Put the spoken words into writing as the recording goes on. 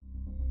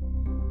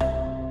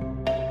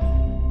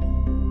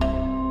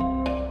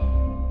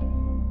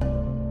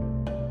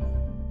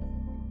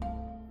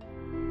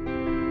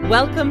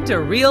Welcome to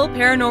Real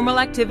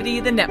Paranormal Activity,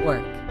 the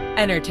network.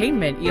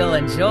 Entertainment you'll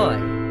enjoy.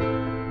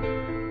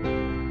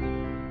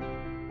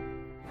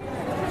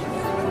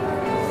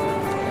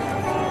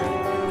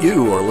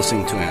 You are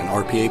listening to an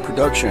RPA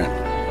production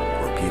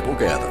where people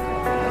gather.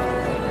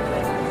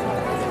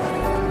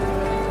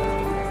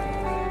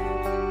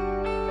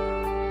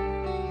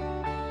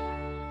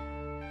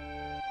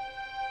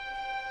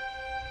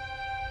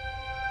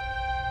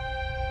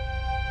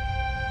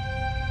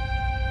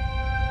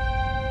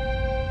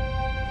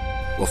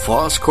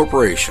 LaFosse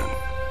Corporation,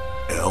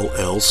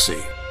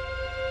 LLC.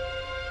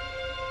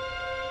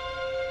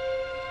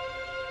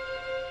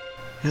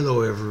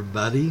 Hello,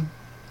 everybody.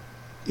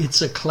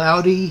 It's a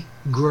cloudy,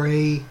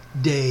 gray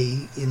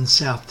day in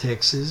South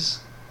Texas.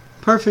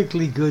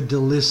 Perfectly good to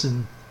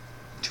listen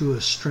to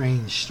a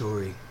strange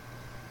story.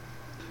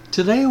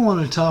 Today I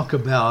want to talk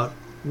about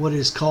what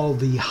is called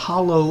the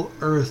Hollow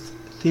Earth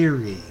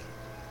Theory.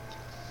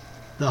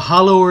 The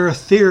Hollow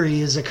Earth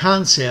Theory is a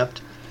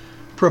concept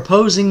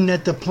proposing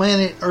that the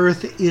planet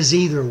Earth is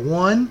either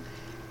 1,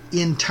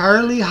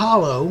 entirely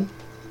hollow,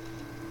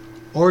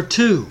 or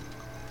 2,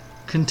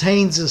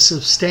 contains a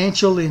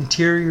substantial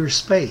interior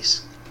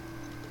space.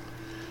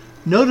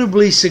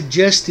 Notably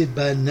suggested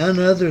by none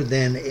other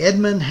than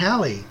Edmund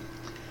Halley,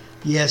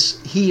 yes,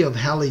 he of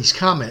Halley's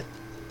Comet,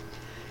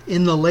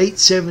 in the late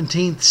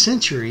 17th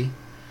century,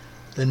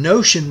 the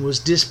notion was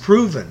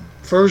disproven,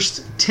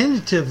 first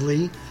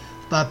tentatively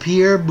by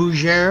Pierre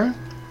Bouguer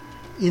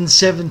in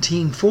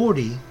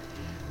 1740,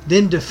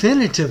 then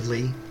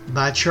definitively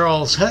by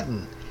Charles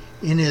Hutton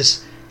in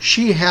his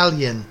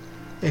Schiehallion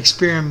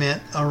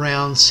experiment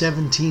around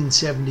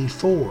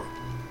 1774.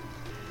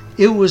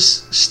 It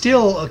was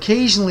still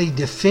occasionally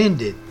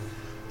defended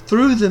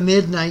through the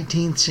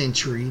mid-19th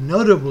century,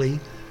 notably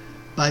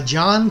by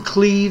John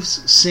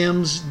Cleves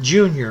Sims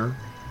Jr.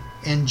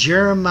 and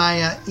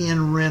Jeremiah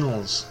N.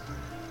 Reynolds.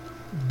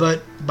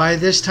 But by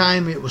this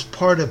time it was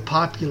part of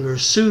popular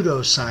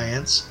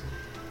pseudoscience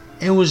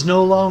and was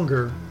no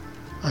longer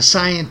a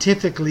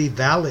scientifically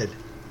valid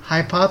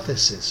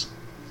hypothesis.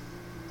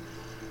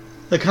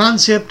 The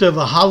concept of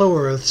a hollow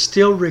earth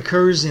still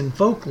recurs in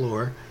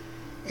folklore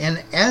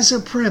and as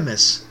a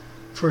premise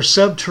for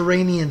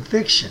subterranean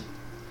fiction,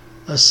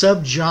 a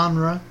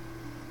subgenre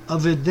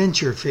of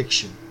adventure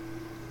fiction.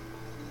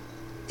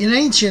 In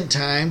ancient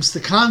times, the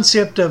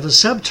concept of a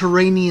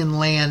subterranean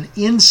land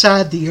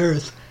inside the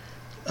earth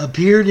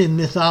appeared in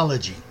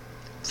mythology,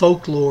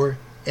 folklore,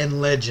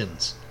 and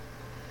legends.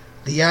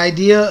 The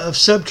idea of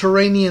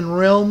subterranean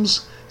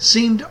realms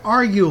seemed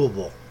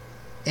arguable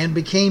and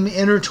became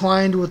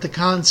intertwined with the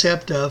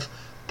concept of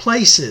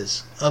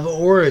places of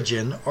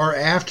origin or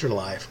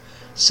afterlife,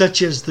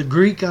 such as the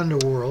Greek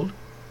underworld,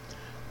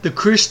 the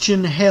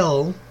Christian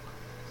hell,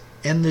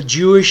 and the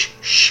Jewish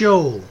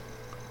Sheol.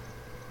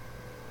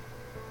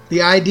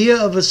 The idea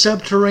of a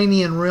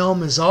subterranean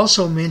realm is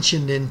also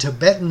mentioned in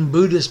Tibetan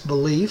Buddhist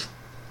belief,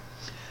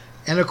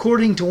 and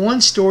according to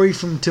one story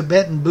from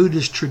Tibetan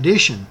Buddhist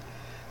tradition,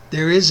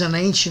 there is an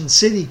ancient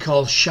city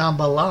called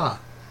Shambhala,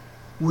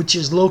 which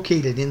is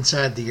located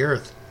inside the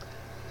earth.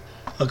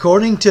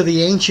 According to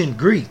the ancient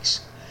Greeks,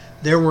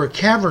 there were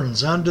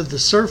caverns under the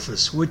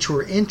surface which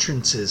were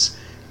entrances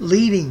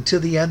leading to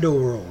the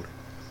underworld,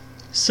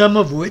 some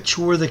of which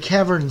were the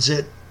caverns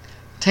at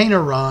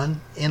Tainaron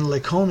in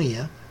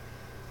Laconia,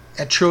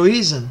 at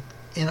Troezen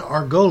in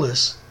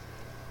Argolis,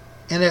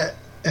 and at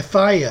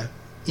Ephaia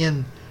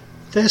in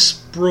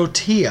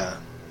Thesprotia,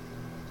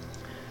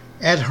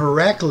 at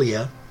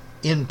Heraclea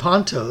in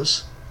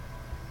Pontus,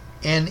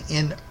 and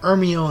in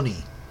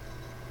Ermione.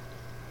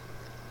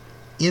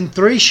 In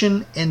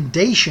Thracian and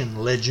Dacian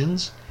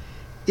legends,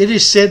 it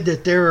is said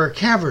that there are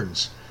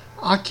caverns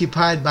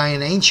occupied by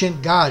an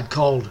ancient god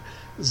called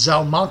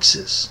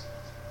Zalmoxis.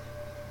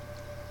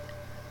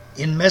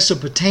 In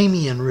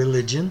Mesopotamian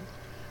religion,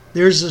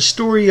 there is a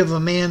story of a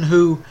man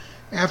who,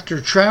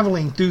 after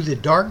traveling through the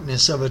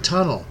darkness of a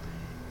tunnel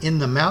in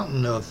the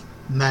mountain of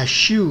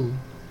Mashu,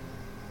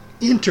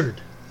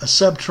 entered a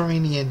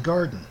subterranean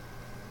garden.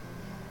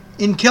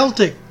 In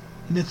Celtic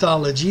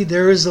mythology,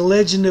 there is a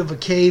legend of a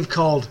cave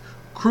called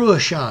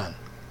Cruachan,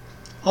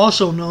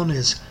 also known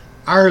as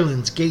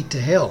Ireland's Gate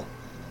to Hell.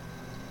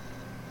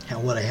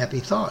 What a happy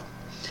thought.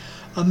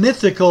 A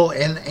mythical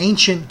and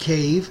ancient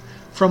cave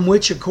from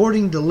which,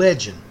 according to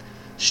legend,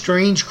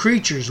 strange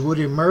creatures would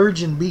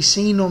emerge and be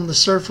seen on the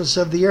surface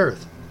of the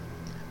earth.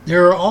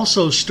 There are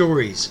also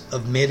stories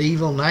of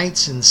medieval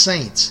knights and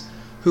saints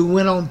who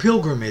went on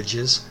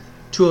pilgrimages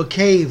to a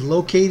cave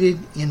located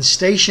in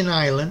Station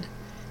Island,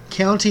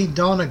 County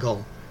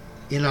Donegal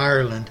in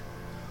Ireland,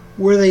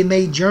 where they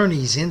made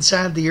journeys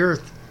inside the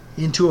earth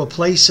into a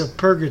place of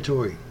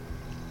purgatory.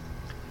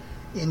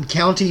 In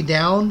County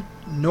Down,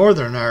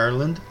 Northern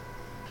Ireland,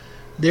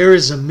 there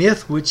is a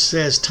myth which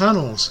says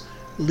tunnels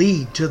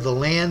lead to the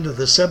land of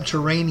the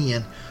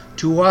subterranean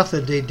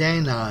Tuatha De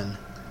Danann,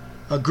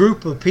 a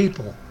group of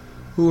people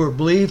who are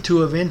believed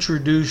to have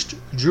introduced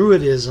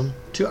Druidism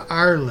to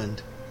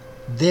Ireland,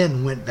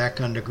 then went back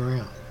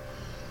underground.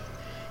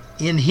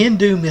 In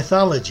Hindu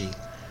mythology,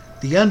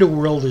 The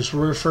underworld is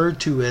referred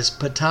to as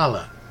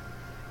Patala.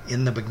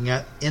 In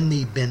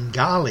the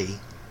Bengali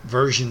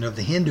version of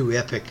the Hindu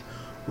epic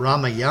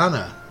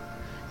Ramayana,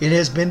 it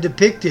has been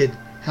depicted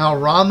how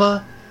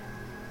Rama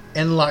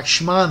and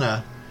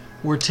Lakshmana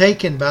were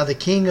taken by the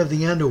king of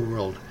the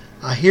underworld,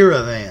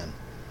 Ahiravan,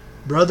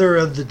 brother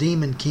of the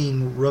demon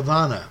king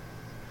Ravana.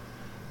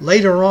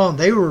 Later on,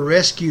 they were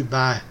rescued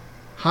by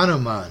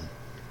Hanuman.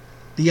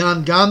 The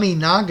Angami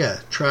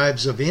Naga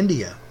tribes of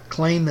India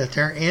claim that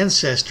their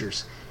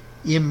ancestors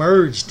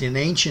emerged in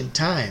ancient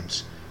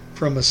times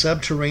from a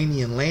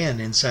subterranean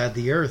land inside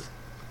the earth.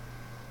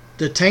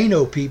 The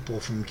Taino people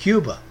from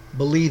Cuba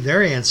believe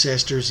their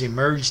ancestors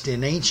emerged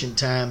in ancient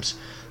times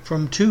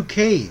from 2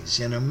 caves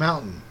in a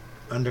mountain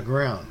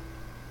underground.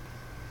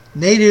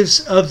 Natives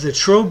of the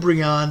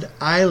Trobriand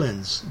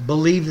Islands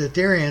believe that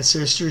their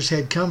ancestors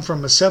had come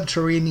from a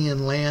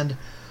subterranean land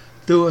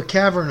through a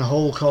cavern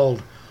hole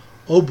called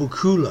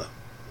Obucula.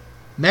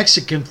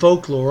 Mexican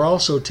folklore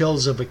also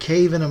tells of a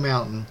cave in a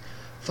mountain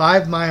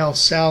 5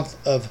 miles south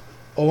of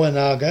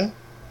Oaxaca,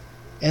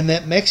 and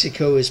that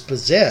Mexico is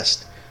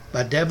possessed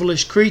by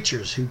devilish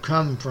creatures who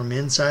come from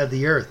inside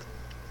the earth.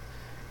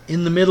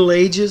 In the Middle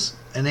Ages,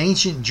 an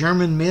ancient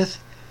German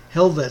myth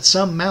held that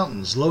some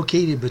mountains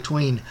located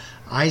between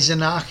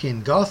Eisenach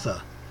and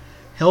Gotha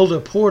held a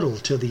portal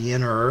to the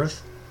inner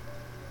earth.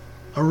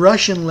 A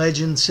Russian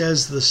legend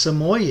says the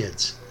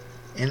Samoyeds,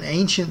 an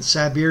ancient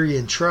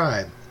Siberian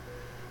tribe,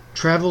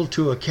 traveled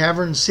to a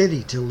cavern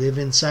city to live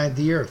inside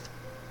the earth.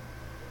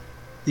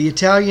 The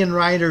Italian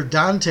writer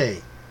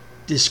Dante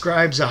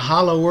describes a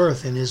hollow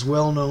earth in his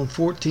well-known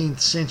 14th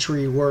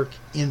century work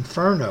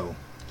Inferno,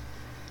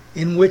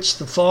 in which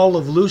the fall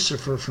of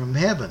Lucifer from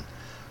heaven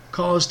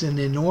caused an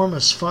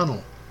enormous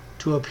funnel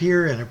to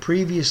appear in a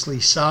previously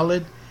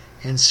solid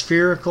and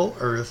spherical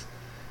earth,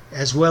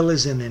 as well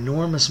as an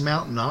enormous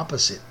mountain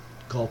opposite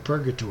called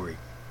Purgatory.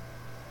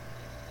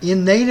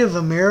 In Native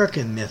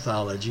American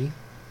mythology,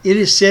 it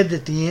is said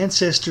that the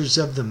ancestors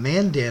of the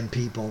Mandan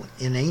people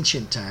in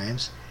ancient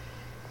times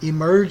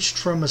emerged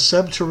from a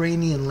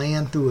subterranean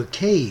land through a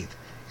cave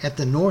at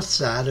the north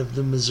side of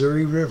the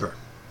Missouri River.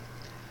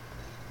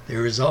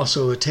 There is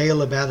also a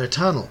tale about a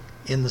tunnel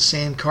in the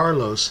San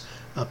Carlos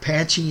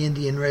Apache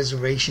Indian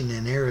Reservation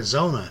in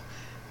Arizona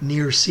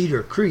near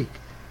Cedar Creek,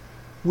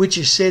 which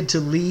is said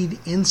to lead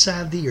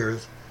inside the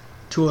earth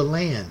to a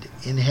land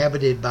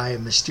inhabited by a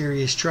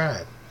mysterious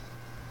tribe.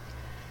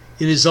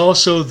 It is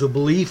also the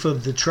belief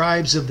of the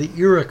tribes of the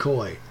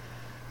Iroquois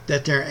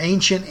that their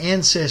ancient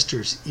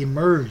ancestors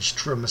emerged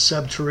from a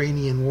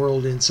subterranean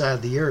world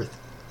inside the earth.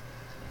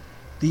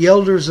 The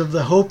elders of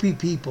the Hopi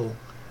people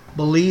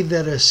believe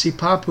that a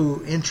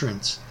Sipapu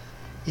entrance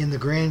in the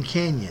Grand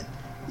Canyon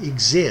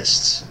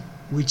exists,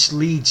 which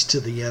leads to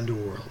the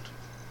underworld.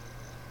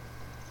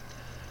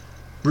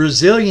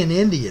 Brazilian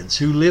Indians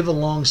who live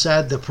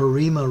alongside the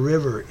Parima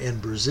River in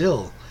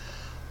Brazil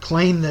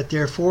claim that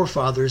their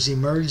forefathers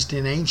emerged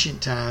in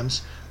ancient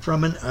times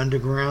from an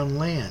underground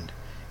land,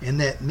 and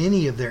that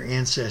many of their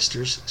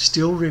ancestors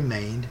still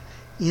remained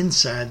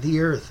inside the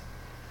earth.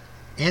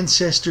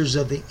 Ancestors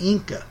of the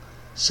Inca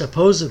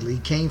supposedly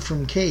came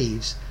from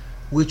caves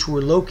which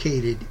were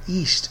located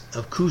east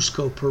of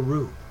Cusco,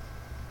 Peru.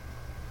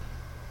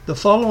 The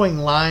following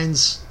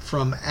lines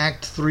from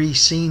Act 3,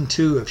 Scene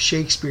 2 of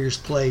Shakespeare's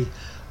play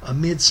A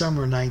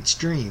Midsummer Night's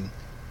Dream,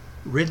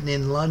 written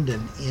in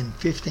London in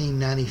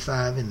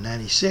 1595 and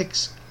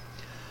 96,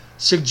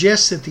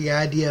 suggests that the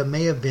idea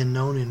may have been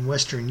known in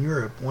Western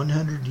Europe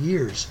 100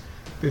 years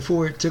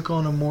before it took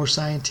on a more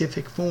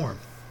scientific form.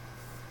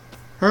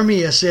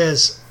 Hermia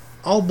says,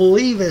 "I'll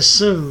believe as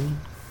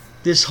soon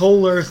this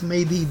whole earth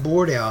may be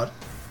bored out,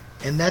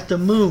 and that the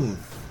moon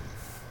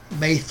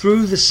may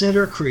through the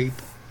center creep,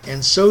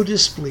 and so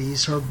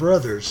displease her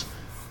brothers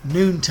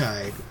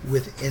noontide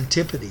with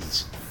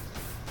antipodes."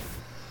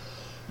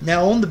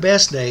 Now, on the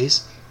best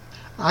days,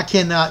 I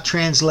cannot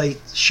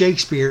translate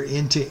Shakespeare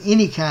into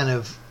any kind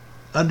of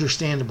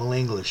understandable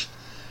English.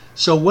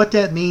 So what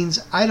that means,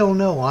 I don't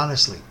know,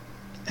 honestly.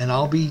 And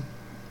I'll be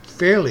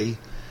fairly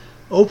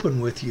open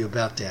with you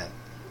about that.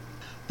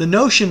 The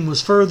notion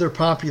was further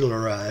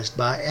popularized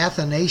by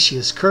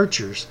Athanasius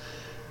Kircher's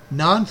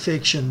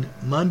nonfiction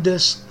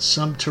Mundus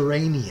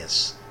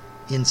Subterraneus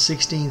in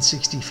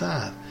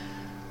 1665,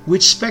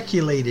 which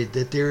speculated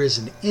that there is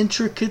an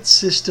intricate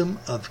system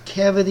of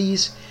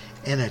cavities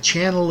and a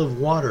channel of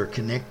water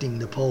connecting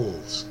the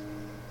poles.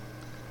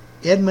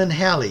 Edmund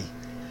Halley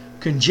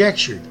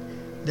conjectured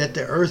that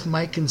the earth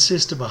might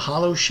consist of a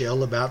hollow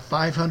shell about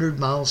 500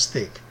 miles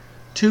thick,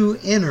 2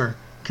 inner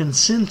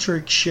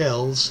concentric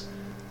shells,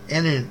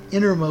 and an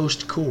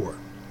innermost core.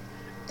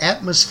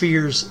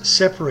 Atmospheres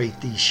separate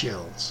these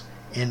shells,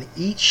 and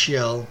each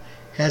shell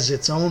has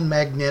its own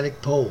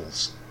magnetic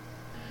poles.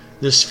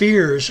 The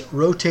spheres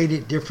rotate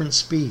at different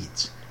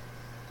speeds.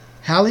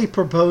 Halley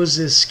proposed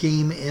this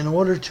scheme in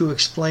order to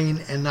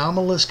explain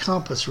anomalous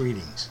compass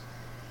readings.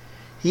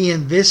 He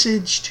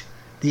envisaged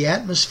the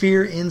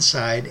atmosphere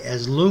inside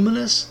as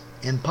luminous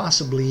and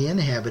possibly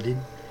inhabited,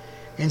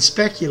 and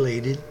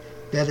speculated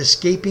that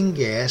escaping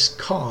gas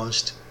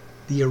caused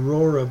the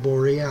aurora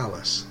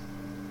borealis.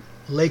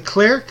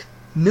 Leclerc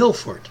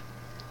Milfort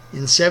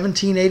in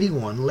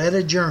 1781 led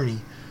a journey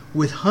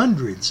with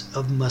hundreds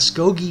of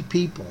Muskogee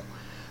people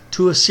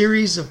to a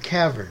series of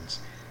caverns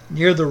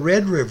near the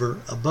Red River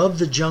above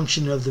the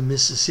junction of the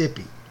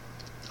Mississippi.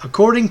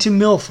 According to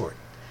Milfort,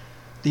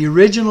 the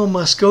original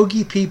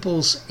Muskogee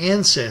people's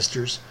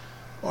ancestors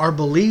are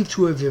believed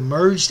to have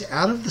emerged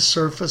out of the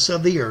surface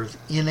of the earth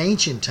in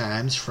ancient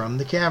times from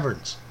the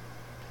caverns.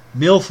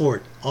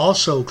 Milfort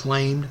also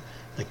claimed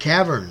the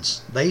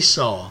caverns they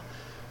saw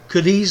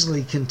could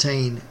easily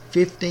contain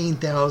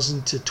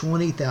 15,000 to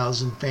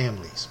 20,000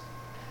 families.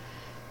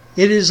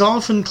 It is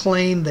often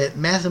claimed that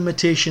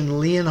mathematician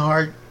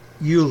Leonhard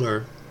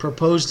Euler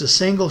proposed a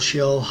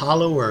single-shell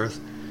hollow earth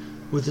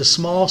with a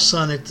small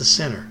sun at the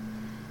center,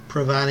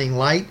 providing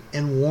light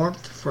and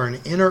warmth for an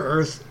inner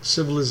earth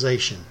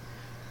civilization.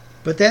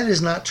 But that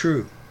is not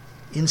true.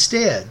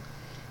 Instead,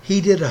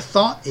 he did a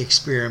thought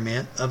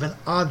experiment of an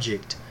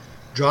object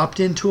dropped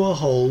into a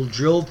hole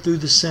drilled through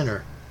the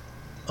center,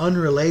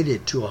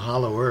 unrelated to a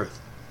hollow earth.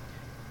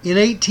 In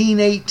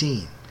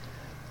 1818,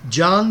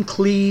 John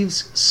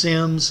Cleves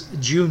Sims,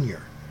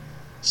 Jr.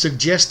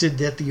 suggested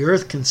that the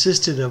earth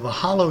consisted of a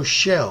hollow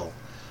shell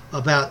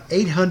about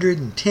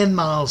 810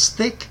 miles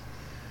thick,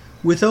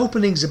 with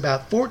openings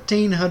about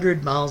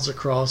 1,400 miles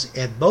across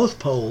at both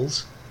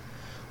poles,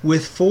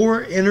 with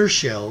 4 inner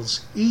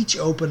shells, each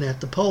open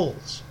at the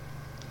poles.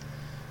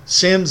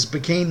 Sims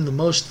became the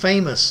most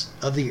famous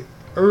of the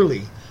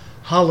early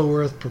hollow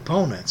earth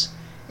proponents,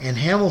 and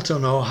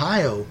Hamilton,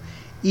 Ohio,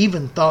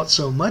 even thought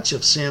so much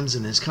of Sims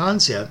and his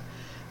concept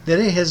that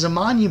it has a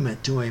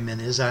monument to him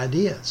and his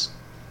ideas.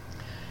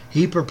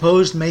 He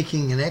proposed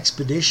making an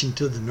expedition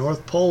to the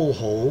North Pole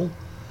hole,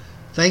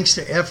 thanks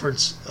to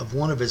efforts of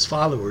one of his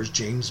followers,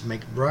 James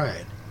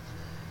McBride.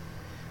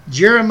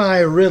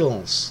 Jeremiah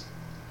Riddles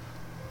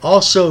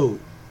also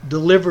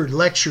delivered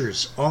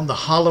lectures on the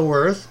hollow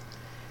earth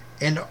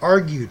and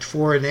argued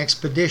for an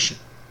expedition.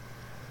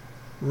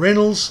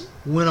 Reynolds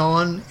went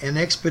on an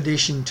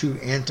expedition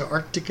to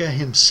Antarctica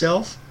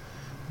himself,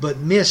 but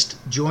missed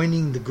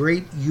joining the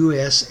great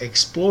U.S.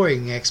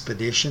 exploring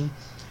expedition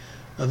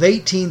of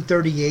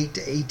 1838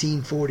 to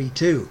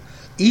 1842,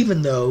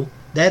 even though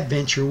that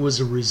venture was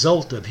a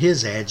result of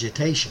his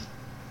agitation.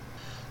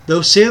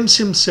 Though Sims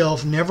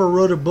himself never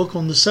wrote a book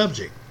on the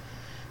subject,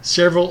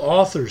 several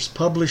authors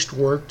published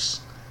works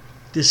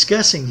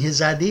discussing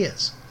his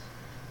ideas.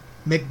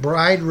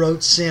 McBride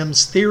wrote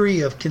Sims'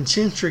 theory of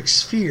concentric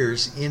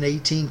spheres in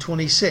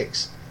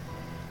 1826.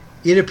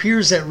 It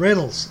appears that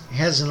Reynolds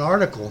has an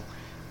article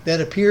that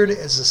appeared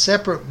as a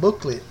separate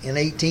booklet in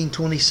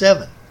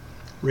 1827,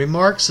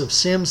 Remarks of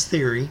Sims'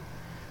 Theory,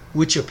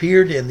 which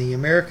appeared in the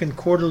American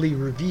Quarterly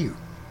Review.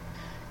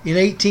 In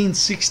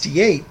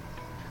 1868,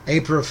 a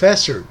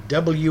professor,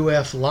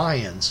 W.F.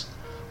 Lyons,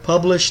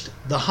 published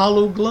The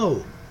Hollow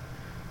Globe,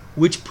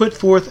 which put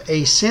forth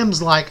a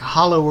Sims-like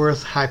hollow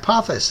earth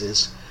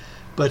hypothesis,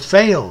 but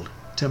failed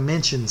to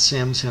mention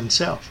Sims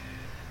himself.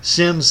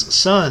 Sims'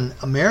 son,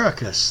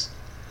 Americus,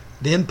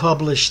 then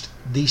published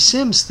The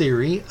Sims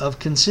Theory of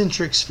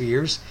Concentric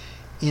Spheres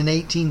in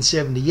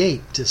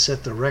 1878 to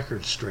set the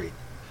record straight.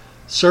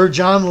 Sir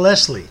John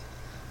Leslie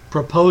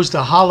proposed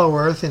a hollow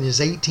earth in his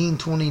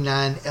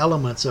 1829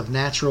 Elements of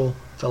Natural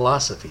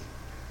Philosophy.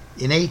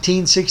 In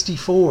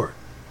 1864,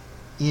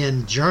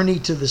 in Journey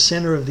to the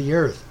Center of the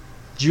Earth,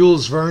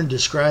 Jules Verne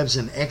describes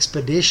an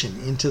expedition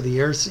into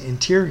the Earth's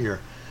interior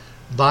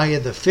via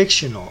the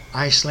fictional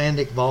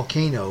Icelandic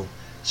volcano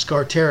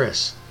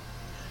Skartaris.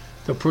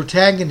 The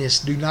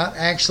protagonists do not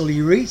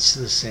actually reach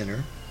the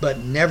center, but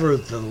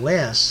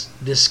nevertheless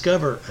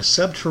discover a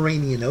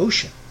subterranean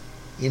ocean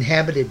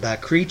inhabited by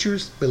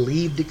creatures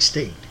believed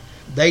extinct.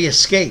 They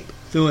escape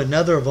through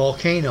another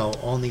volcano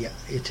on the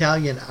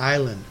Italian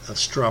island of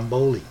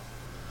Stromboli.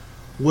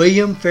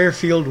 William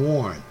Fairfield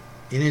Warren,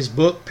 in his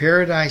book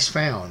Paradise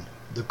Found,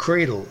 The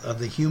Cradle of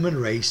the Human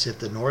Race at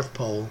the North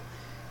Pole,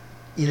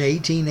 in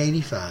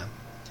 1885,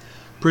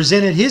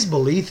 presented his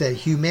belief that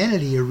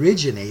humanity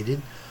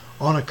originated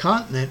on a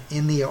continent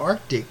in the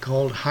Arctic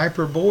called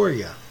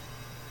Hyperborea.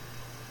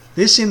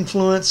 This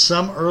influenced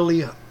some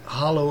early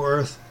hollow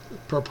earth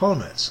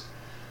proponents.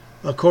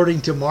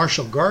 According to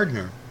Marshall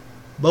Gardner,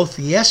 both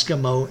the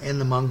Eskimo and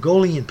the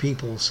Mongolian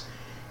peoples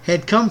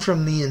had come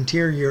from the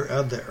interior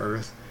of the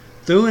earth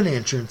through an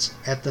entrance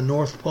at the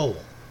North Pole.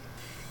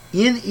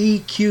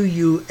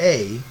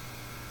 NEQUA,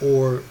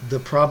 or The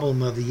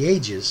Problem of the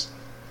Ages,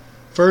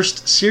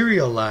 first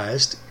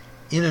serialized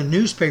in a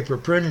newspaper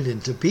printed in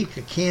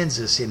Topeka,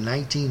 Kansas in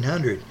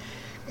 1900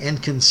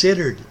 and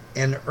considered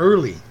an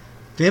early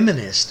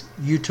feminist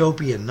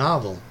utopian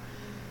novel,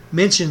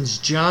 mentions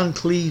John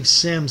Cleves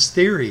Sims'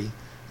 theory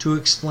to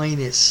explain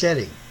its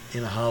setting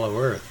in a hollow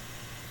earth.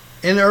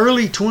 An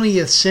early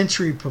 20th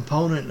century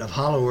proponent of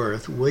hollow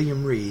earth,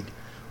 William Reed,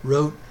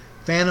 wrote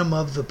Phantom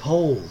of the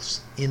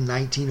Poles in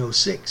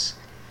 1906.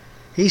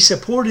 He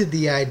supported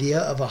the idea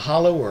of a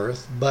hollow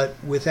earth, but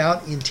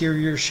without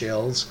interior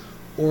shells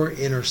or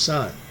inner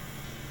sun.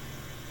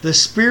 The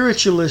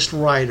spiritualist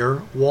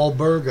writer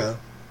Walburga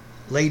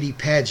Lady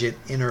Paget,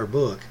 in her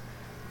book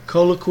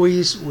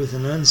Colloquies with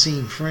an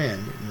Unseen Friend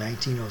in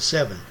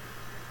 1907,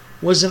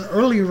 was an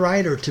early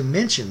writer to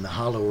mention the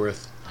Hollow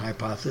Earth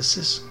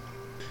hypothesis.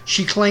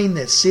 She claimed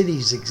that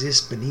cities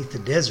exist beneath the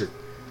desert,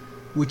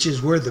 which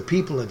is where the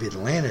people of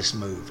Atlantis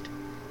moved.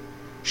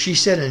 She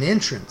said an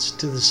entrance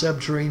to the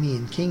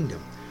subterranean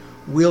kingdom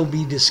will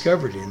be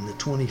discovered in the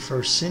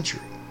 21st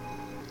century.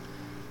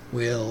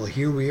 Well,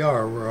 here we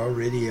are. We're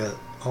already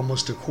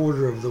almost a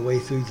quarter of the way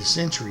through the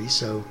century,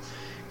 so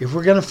if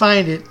we're going to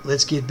find it,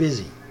 let's get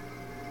busy.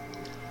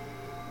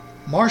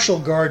 Marshall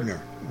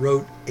Gardner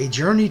wrote A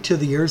Journey to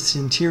the Earth's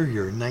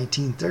Interior in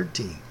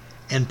 1913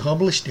 and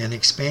published an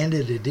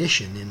expanded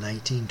edition in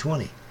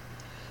 1920.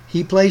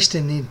 He placed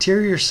an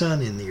interior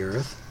sun in the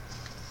Earth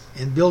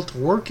and built a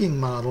working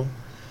model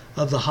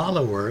of the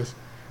hollow Earth,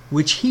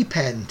 which he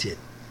patented,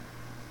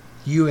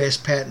 U.S.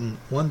 Patent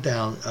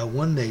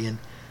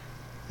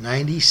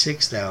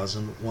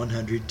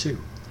 1,096,102.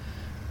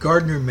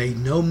 Gardner made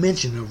no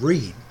mention of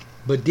Reed,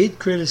 but did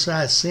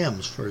criticize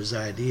Sims for his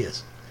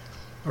ideas.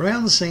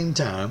 Around the same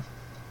time,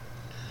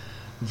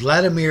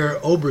 Vladimir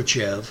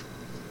Obruchev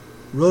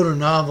wrote a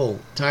novel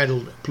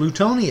titled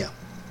Plutonia,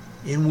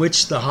 in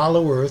which the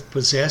hollow Earth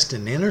possessed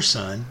an inner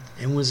sun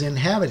and was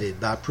inhabited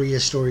by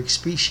prehistoric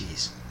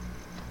species.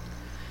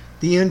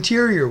 The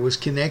interior was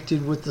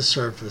connected with the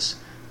surface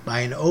by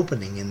an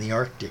opening in the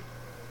Arctic.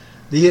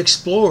 The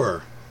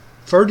explorer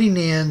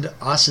Ferdinand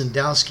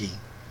Ossendowski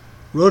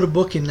wrote a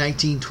book in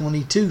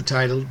 1922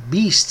 titled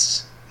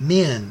Beasts,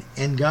 Men,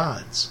 and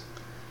Gods.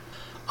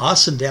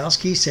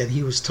 Ossendowski said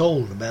he was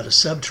told about a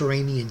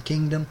subterranean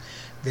kingdom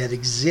that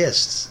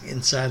exists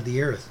inside the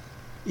earth.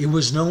 It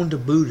was known to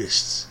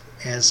Buddhists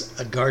as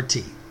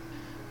Agartha.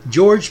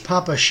 George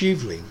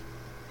Papashvili,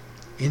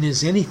 in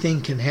his Anything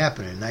Can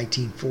Happen in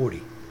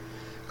 1940,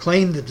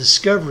 claimed the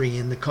discovery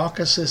in the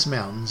Caucasus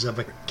Mountains of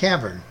a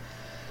cavern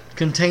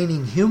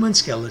containing human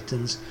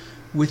skeletons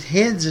with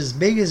heads as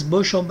big as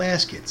bushel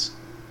baskets.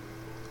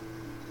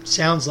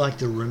 Sounds like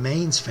the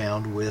remains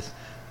found with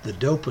the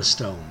Dopa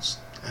stones.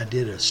 I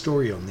did a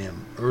story on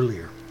them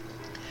earlier.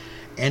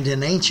 And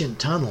an ancient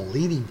tunnel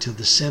leading to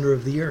the center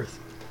of the earth.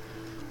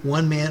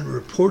 One man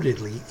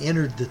reportedly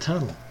entered the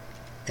tunnel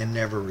and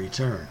never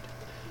returned.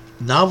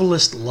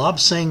 Novelist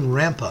Lobsang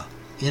Rampa,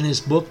 in his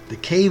book The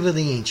Cave of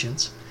the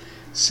Ancients,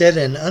 said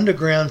an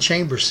underground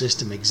chamber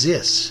system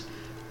exists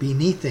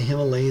beneath the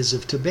Himalayas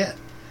of Tibet,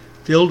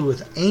 filled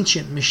with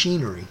ancient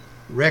machinery,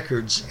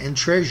 records, and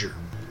treasure.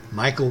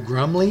 Michael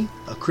Grumley,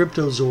 a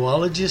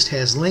cryptozoologist,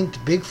 has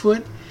linked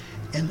Bigfoot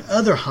and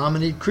other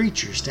hominid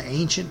creatures to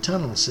ancient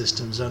tunnel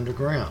systems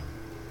underground.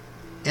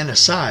 An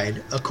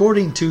aside,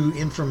 according to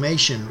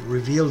information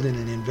revealed in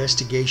an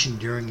investigation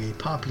during a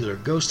popular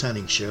ghost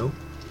hunting show,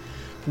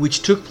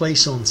 which took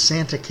place on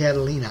Santa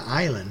Catalina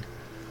Island,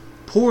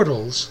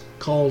 portals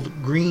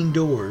called Green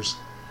Doors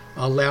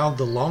allowed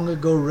the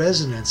long-ago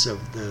residents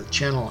of the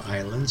Channel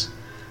Islands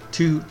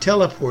to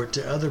teleport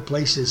to other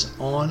places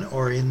on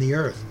or in the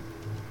earth.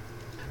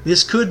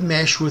 This could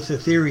mesh with the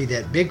theory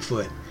that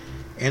Bigfoot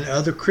and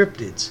other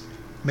cryptids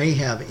may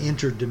have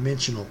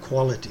interdimensional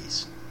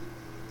qualities.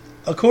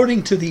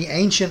 According to the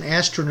ancient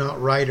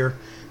astronaut writer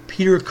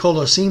Peter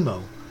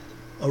Colosimo,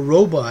 a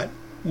robot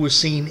was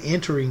seen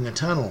entering a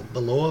tunnel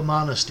below a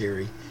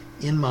monastery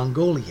in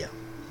Mongolia.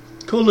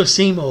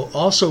 Colosimo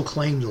also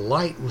claimed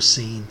light was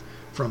seen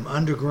from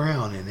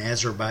underground in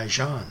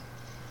Azerbaijan.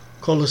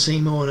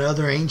 Colosimo and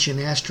other ancient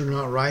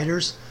astronaut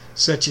writers,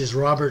 such as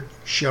Robert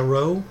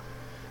Charroux,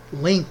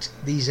 linked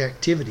these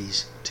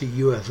activities to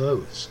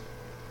UFOs.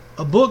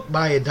 A book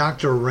by a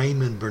Dr.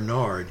 Raymond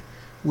Bernard,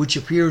 which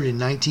appeared in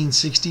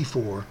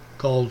 1964,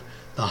 called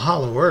The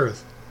Hollow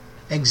Earth,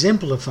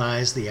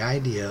 exemplifies the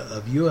idea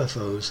of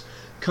UFOs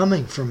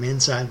coming from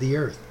inside the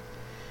Earth,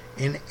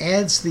 and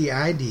adds the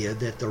idea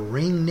that the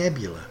Ring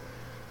Nebula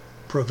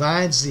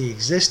provides the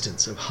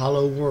existence of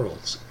hollow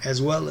worlds,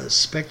 as well as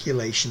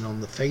speculation on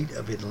the fate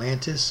of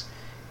Atlantis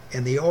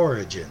and the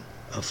origin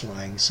of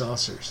flying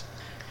saucers.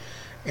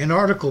 An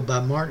article by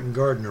Martin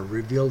Gardner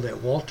revealed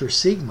that Walter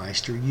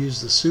Siegmeister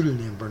used the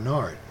pseudonym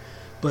Bernard,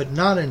 but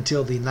not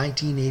until the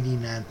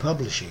 1989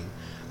 publishing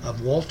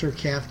of Walter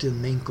Captain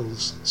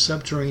Minkel's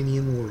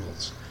Subterranean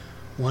Worlds,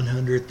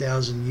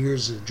 100,000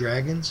 Years of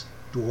Dragons,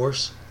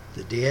 Dwarfs,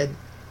 the Dead,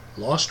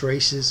 Lost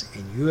Races,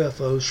 and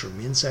UFOs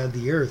from Inside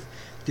the Earth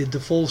did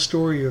the full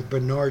story of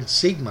Bernard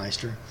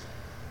Siegmeister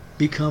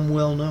become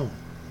well known.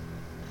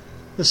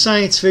 The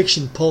science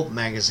fiction pulp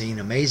magazine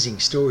Amazing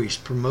Stories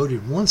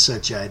promoted one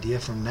such idea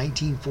from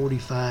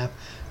 1945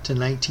 to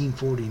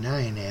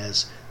 1949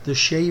 as the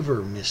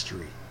Shaver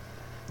Mystery.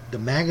 The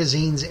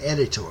magazine's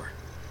editor,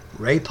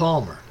 Ray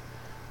Palmer,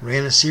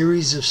 ran a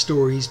series of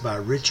stories by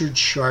Richard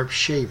Sharp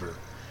Shaver,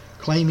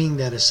 claiming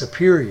that a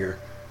superior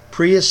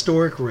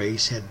prehistoric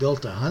race had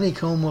built a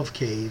honeycomb of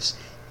caves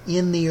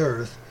in the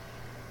earth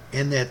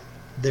and that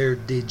their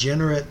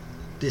degenerate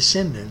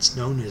descendants,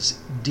 known as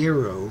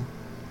Dero,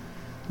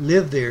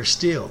 live there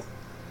still.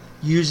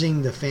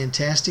 using the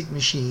fantastic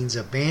machines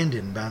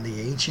abandoned by the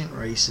ancient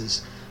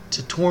races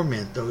to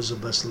torment those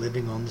of us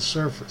living on the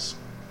surface.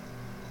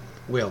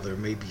 Well, there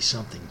may be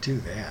something to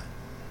that.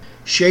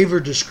 Shaver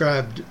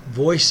described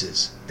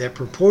voices that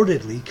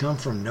purportedly come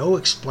from no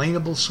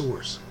explainable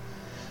source.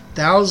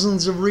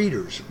 Thousands of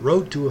readers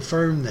wrote to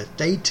affirm that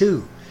they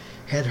too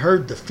had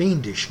heard the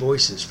fiendish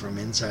voices from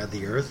inside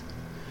the earth.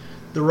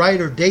 The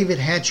writer David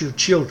Hatcher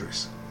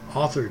Childress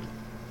authored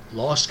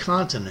Lost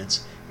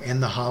Continents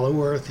and the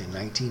Hollow Earth in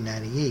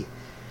 1998,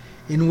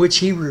 in which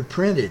he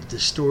reprinted the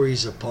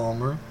stories of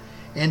Palmer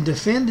and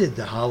defended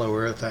the Hollow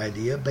Earth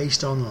idea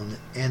based on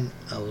an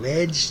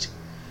alleged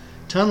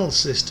tunnel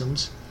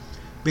systems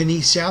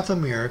beneath South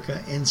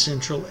America and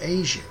Central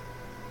Asia.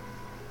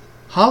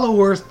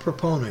 Hollow Earth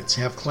proponents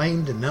have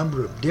claimed a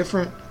number of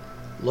different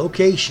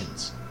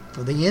locations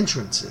for the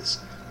entrances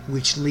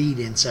which lead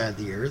inside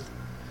the Earth.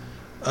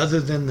 Other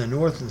than the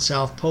North and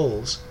South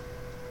Poles,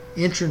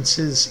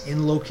 entrances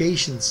in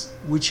locations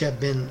which have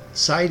been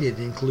cited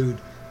include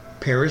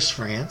Paris,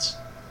 France,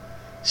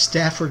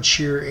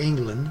 Staffordshire,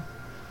 England,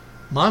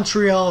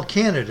 Montreal,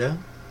 Canada,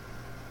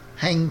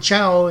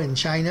 Hangzhou in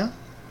China,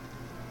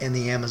 and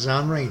the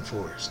Amazon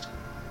rainforest.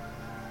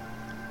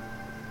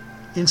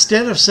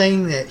 Instead of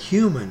saying that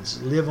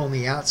humans live on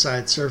the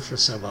outside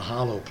surface of a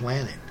hollow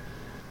planet,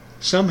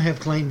 some have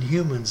claimed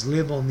humans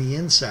live on the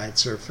inside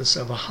surface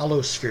of a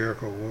hollow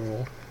spherical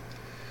world,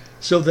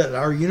 so that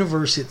our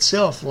universe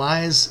itself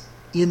lies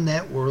in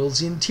that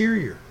world's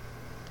interior.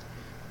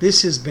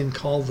 This has been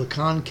called the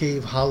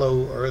concave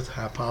hollow Earth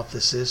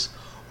hypothesis,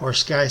 or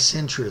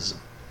skycentrism.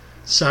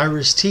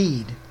 Cyrus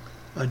Teed,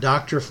 a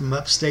doctor from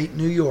upstate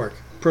New York,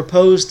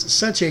 proposed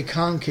such a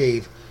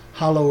concave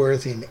hollow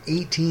Earth in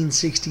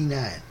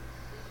 1869,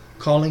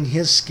 calling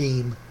his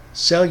scheme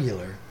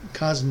cellular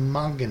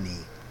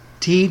cosmogony.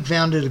 Teed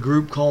founded a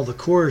group called the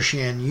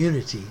Koreshan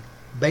Unity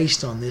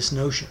based on this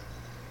notion,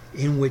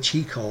 in which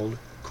he called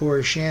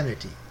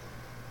Koreshanity.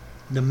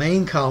 The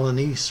main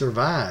colony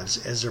survives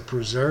as a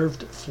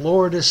preserved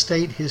Florida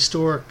State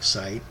Historic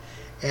Site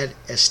at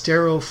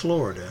Estero,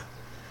 Florida,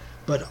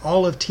 but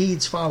all of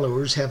Teed's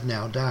followers have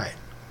now died.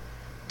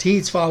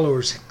 Teed's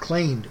followers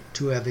claimed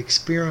to have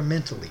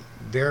experimentally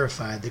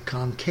verified the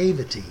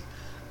concavity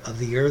of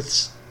the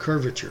Earth's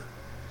curvature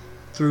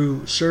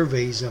through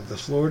surveys of the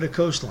Florida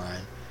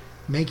coastline,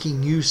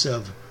 making use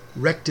of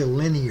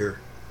rectilinear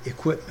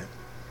equipment.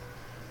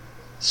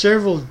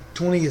 Several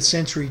 20th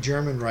century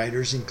German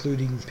writers,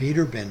 including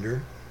Peter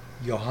Bender,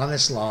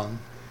 Johannes Lang,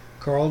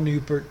 Karl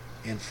Neupert,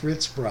 and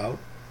Fritz Braut,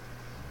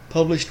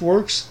 published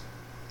works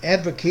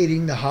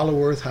advocating the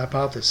hollow Earth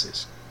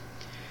hypothesis.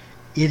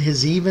 It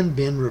has even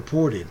been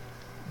reported,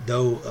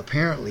 though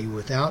apparently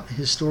without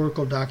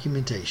historical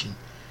documentation,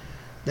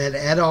 that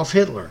Adolf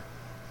Hitler,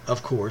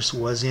 of course,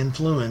 was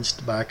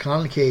influenced by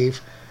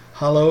concave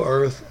hollow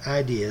Earth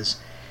ideas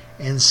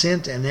and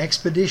sent an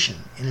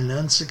expedition in an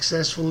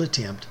unsuccessful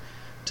attempt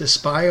to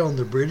spy on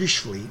the British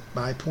fleet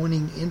by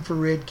pointing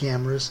infrared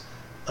cameras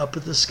up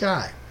at the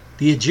sky.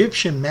 The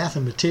Egyptian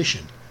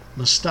mathematician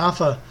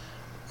Mustafa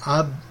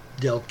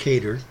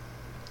Abdelkader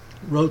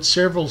wrote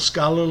several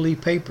scholarly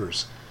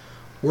papers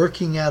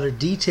working out a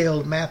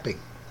detailed mapping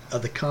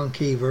of the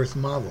concave Earth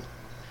model.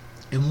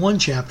 In one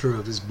chapter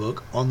of his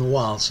book, On the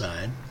Wild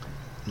Side,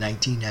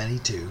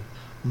 1992,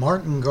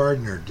 Martin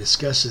Gardner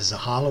discusses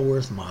a hollow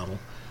Earth model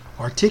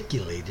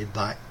articulated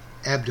by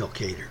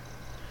Abdelkader.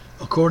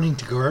 According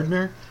to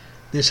Gardner,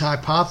 this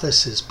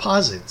hypothesis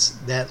posits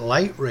that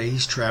light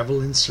rays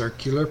travel in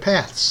circular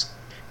paths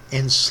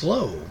and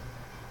slow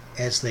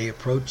as they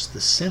approach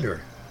the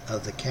center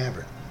of the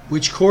cavern,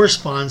 which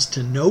corresponds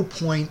to no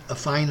point a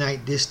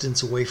finite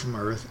distance away from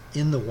Earth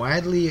in the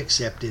widely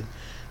accepted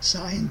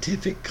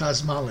scientific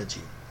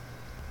cosmology.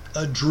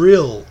 A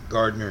drill,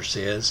 Gardner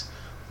says,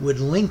 would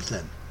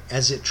lengthen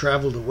as it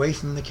traveled away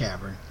from the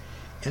cavern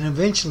and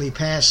eventually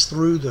pass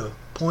through the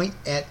point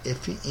at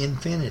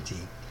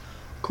infinity,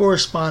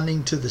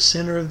 corresponding to the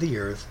center of the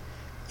Earth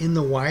in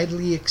the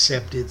widely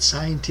accepted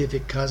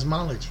scientific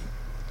cosmology.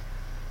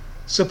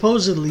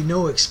 Supposedly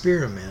no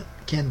experiment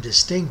can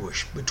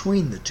distinguish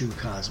between the two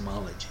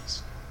cosmologies.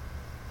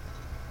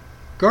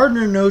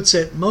 Gardner notes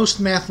that most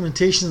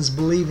mathematicians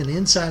believe an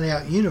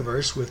inside-out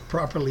universe with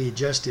properly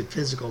adjusted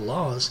physical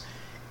laws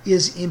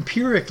is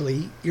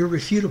empirically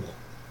irrefutable.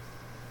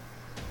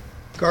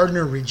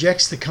 Gardner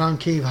rejects the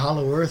concave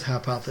hollow Earth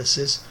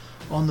hypothesis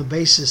on the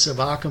basis of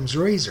Occam's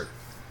razor,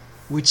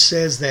 which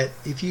says that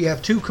if you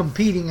have two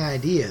competing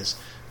ideas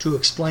to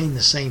explain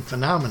the same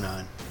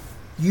phenomenon,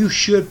 you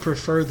should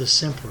prefer the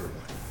simpler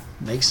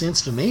one. Makes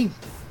sense to me.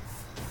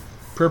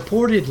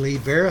 Purportedly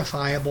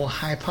verifiable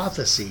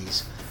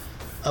hypotheses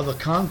of a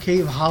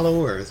concave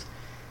hollow Earth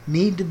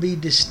need to be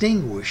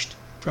distinguished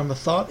from a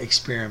thought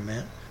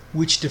experiment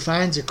which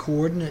defines a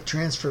coordinate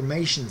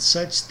transformation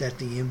such that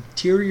the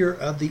interior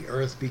of the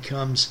Earth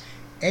becomes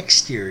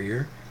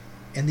exterior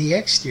and the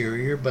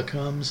exterior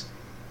becomes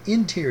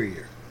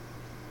interior.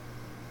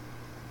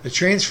 The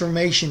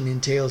transformation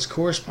entails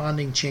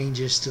corresponding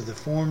changes to the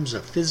forms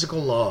of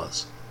physical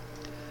laws.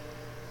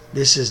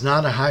 This is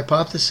not a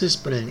hypothesis,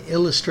 but an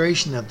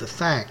illustration of the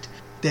fact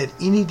that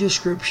any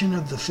description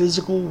of the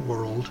physical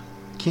world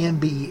can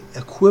be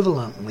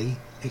equivalently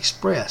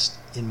expressed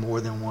in more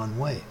than one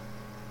way.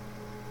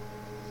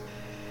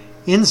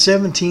 In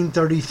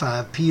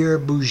 1735, Pierre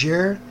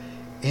Bouguer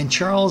and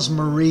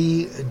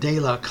Charles-Marie de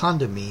la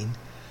Condamine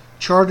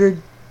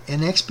chartered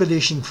an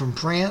expedition from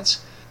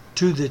France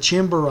to the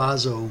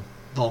Chimborazo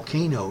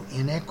volcano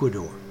in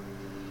Ecuador.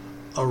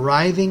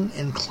 Arriving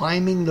and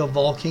climbing the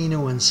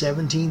volcano in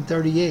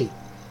 1738,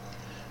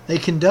 they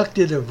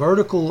conducted a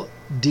vertical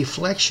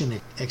deflection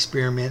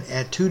experiment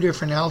at two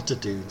different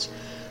altitudes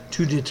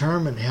to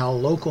determine how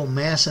local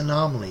mass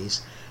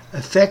anomalies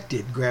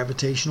affected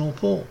gravitational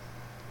pull.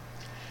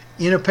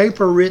 In a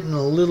paper written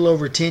a little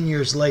over 10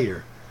 years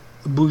later,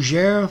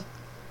 Bouguer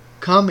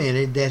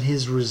commented that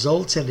his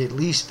results had at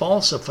least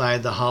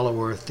falsified the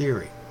hollow earth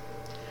theory.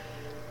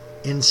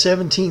 In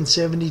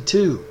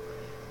 1772,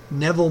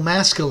 Neville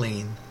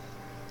Maskelyne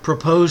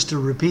proposed to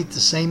repeat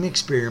the same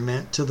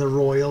experiment to the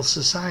Royal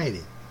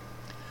Society.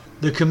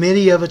 The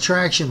Committee of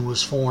Attraction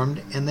was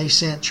formed, and they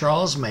sent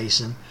Charles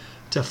Mason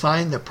to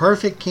find the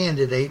perfect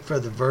candidate for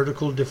the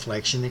vertical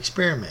deflection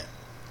experiment.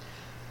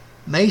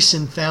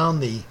 Mason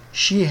found the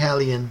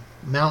Schiehallion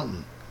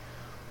Mountain,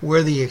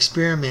 where the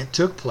experiment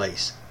took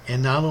place,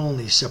 and not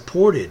only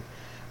supported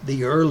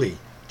the early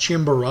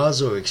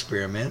Chimborazo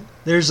experiment.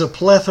 There's a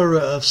plethora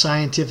of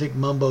scientific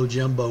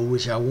mumbo-jumbo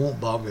which I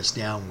won't bog us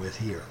down with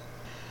here.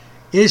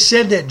 It is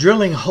said that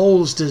drilling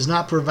holes does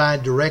not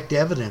provide direct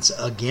evidence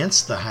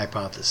against the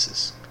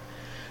hypothesis.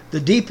 The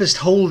deepest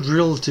hole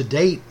drilled to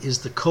date is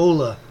the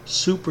Kola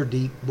Super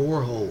Deep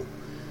Borehole,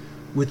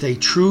 with a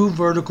true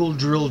vertical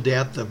drill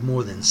depth of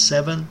more than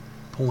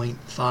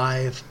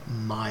 7.5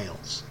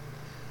 miles.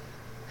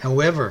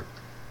 However,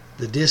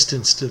 the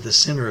distance to the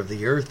center of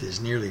the Earth is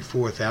nearly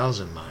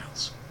 4,000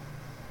 miles.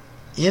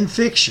 In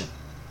fiction,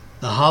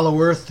 the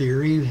hollow earth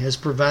theory has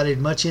provided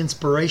much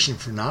inspiration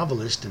for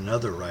novelists and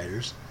other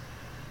writers.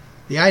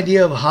 The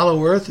idea of a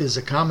hollow earth is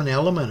a common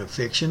element of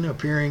fiction,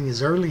 appearing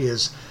as early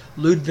as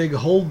Ludwig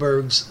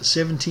Holberg's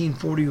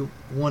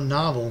 1741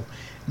 novel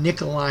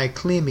Nikolai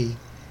Klemme,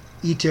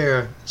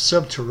 Iter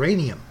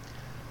Subterraneum,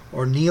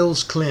 or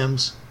Niels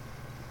Klem's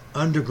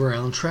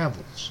Underground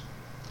Travels,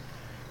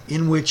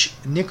 in which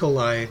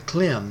Nikolai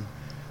Klemme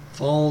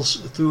falls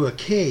through a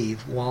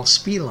cave while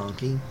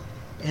spelunking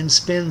and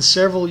spends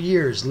several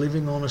years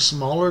living on a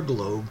smaller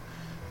globe,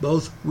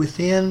 both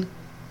within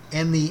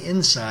and the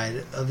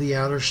inside of the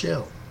outer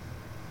shell.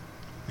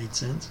 Made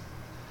sense?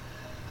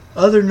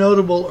 Other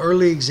notable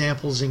early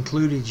examples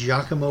included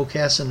Giacomo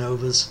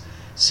Casanova's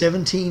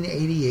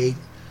 1788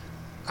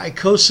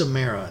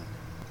 Icosamenon,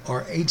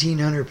 or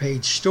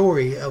 1800-page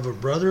story of a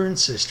brother and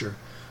sister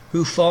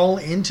who fall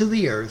into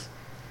the earth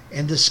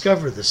and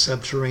discover the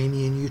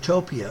subterranean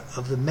utopia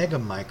of the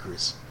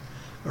Megamicras,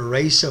 a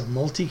race of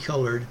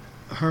multicolored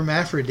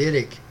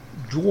hermaphroditic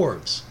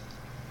dwarves.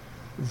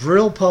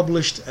 Vril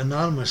published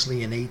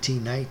anonymously in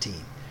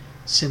 1819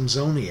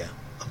 Simsonia,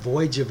 a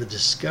voyage of a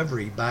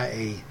discovery by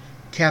a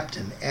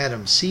Captain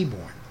Adam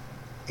Seaborn,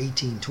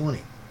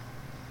 1820,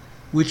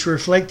 which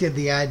reflected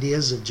the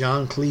ideas of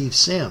John Cleves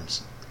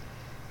Sims.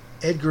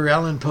 Edgar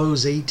Allan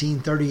Poe's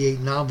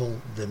 1838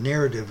 novel, The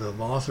Narrative of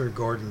Arthur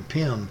Gordon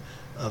Pym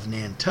of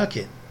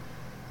Nantucket,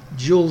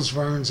 Jules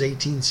Verne's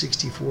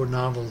 1864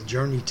 novel,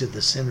 Journey to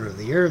the Center of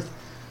the Earth,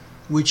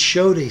 which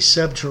showed a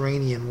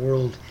subterranean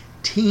world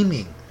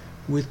teeming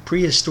with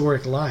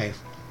prehistoric life,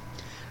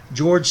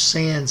 George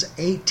Sand's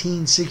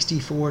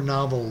 1864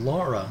 novel,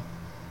 Laura,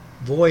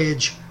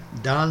 Voyage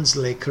dans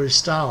le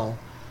Cristal,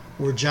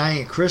 where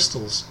giant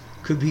crystals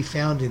could be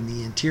found in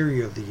the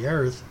interior of the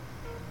Earth,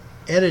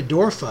 Edda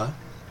Dorfa,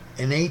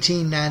 an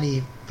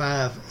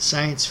 1895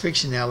 science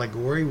fiction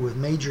allegory with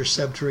major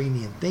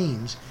subterranean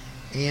themes,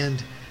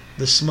 and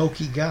The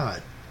Smoky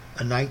God,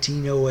 a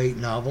 1908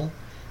 novel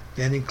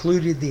that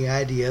included the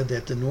idea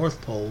that the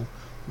North Pole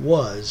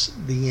was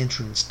the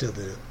entrance to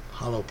the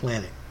hollow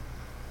planet.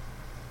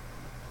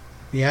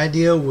 The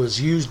idea was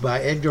used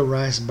by Edgar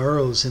Rice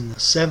Burroughs in the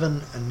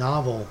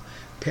 7-novel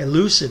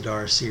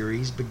Pellucidar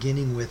series,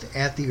 beginning with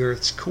At the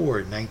Earth's Core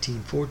in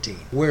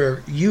 1914,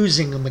 where,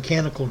 using a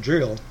mechanical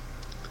drill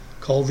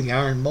called the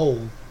Iron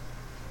Mole,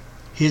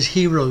 his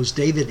heroes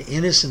David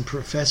Ennis and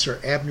Professor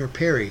Abner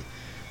Perry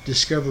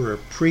discover a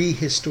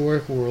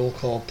prehistoric world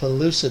called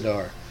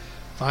Pellucidar,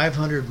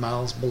 500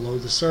 miles below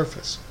the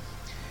surface,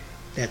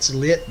 that's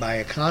lit by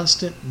a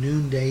constant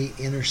noonday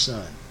inner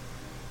sun.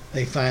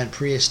 They find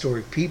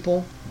prehistoric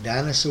people,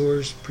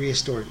 dinosaurs,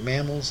 prehistoric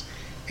mammals,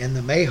 and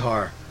the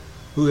Mahar,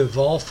 who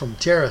evolved from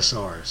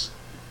pterosaurs.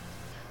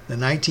 The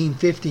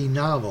 1950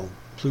 novel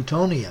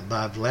Plutonia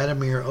by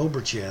Vladimir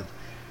Oberchev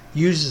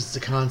uses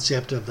the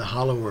concept of the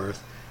hollow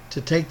earth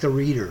to take the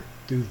reader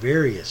through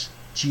various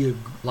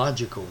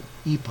geological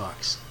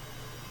epochs.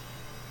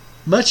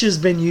 Much has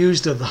been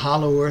used of the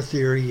hollow earth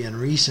theory in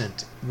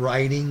recent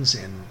writings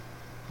and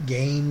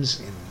games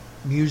and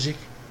music.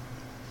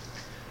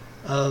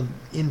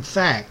 In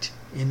fact,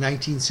 in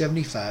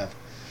 1975,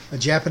 a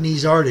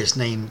Japanese artist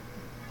named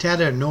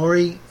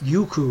Tadanori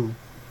Yuku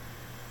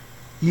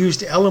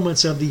used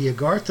elements of the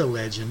Agartha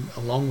legend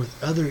along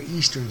with other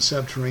Eastern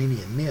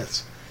subterranean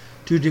myths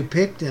to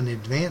depict an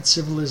advanced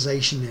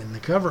civilization in the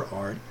cover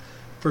art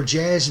for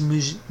jazz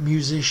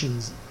musician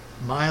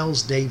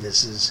Miles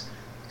Davis's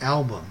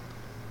album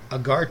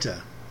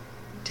Agartha.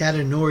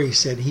 Tadanori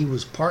said he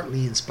was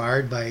partly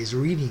inspired by his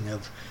reading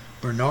of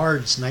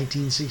Bernard's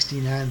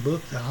 1969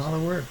 book, The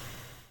Hollow Earth.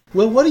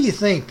 Well, what do you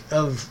think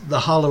of the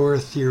Hollow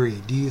Earth theory?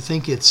 Do you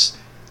think it's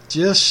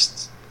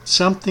just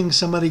something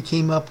somebody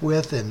came up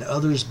with and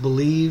others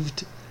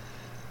believed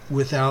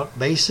without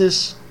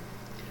basis?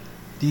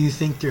 Do you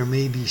think there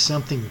may be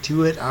something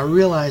to it? I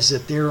realize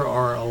that there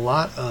are a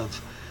lot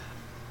of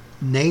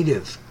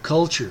native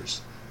cultures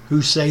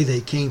who say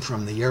they came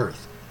from the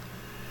earth.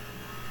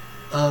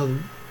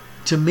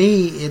 To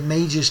me, it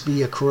may just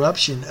be a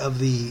corruption of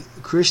the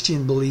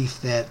Christian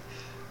belief that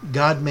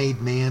God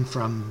made man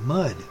from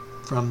mud,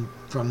 from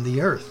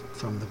the earth,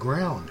 from the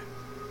ground.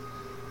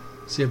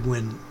 Said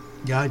when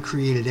God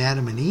created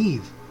Adam and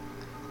Eve,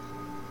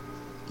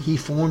 he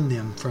formed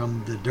them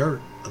from the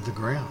dirt of the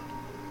ground.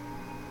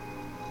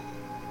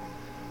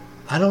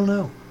 I don't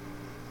know.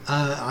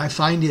 I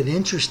find it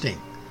interesting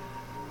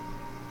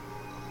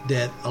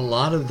that a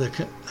lot of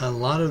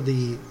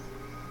the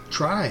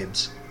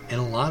tribes and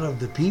a lot of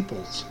the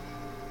peoples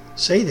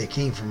say they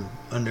came from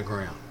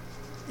underground.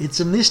 It's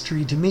a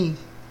mystery to me.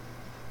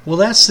 Well,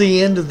 that's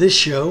the end of this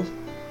show.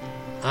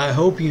 I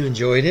hope you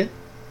enjoyed it.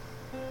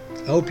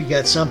 I hope you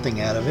got something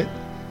out of it.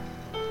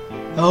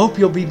 I hope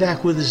you'll be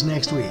back with us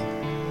next week.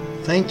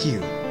 Thank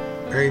you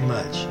very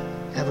much.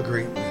 Have a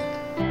great week.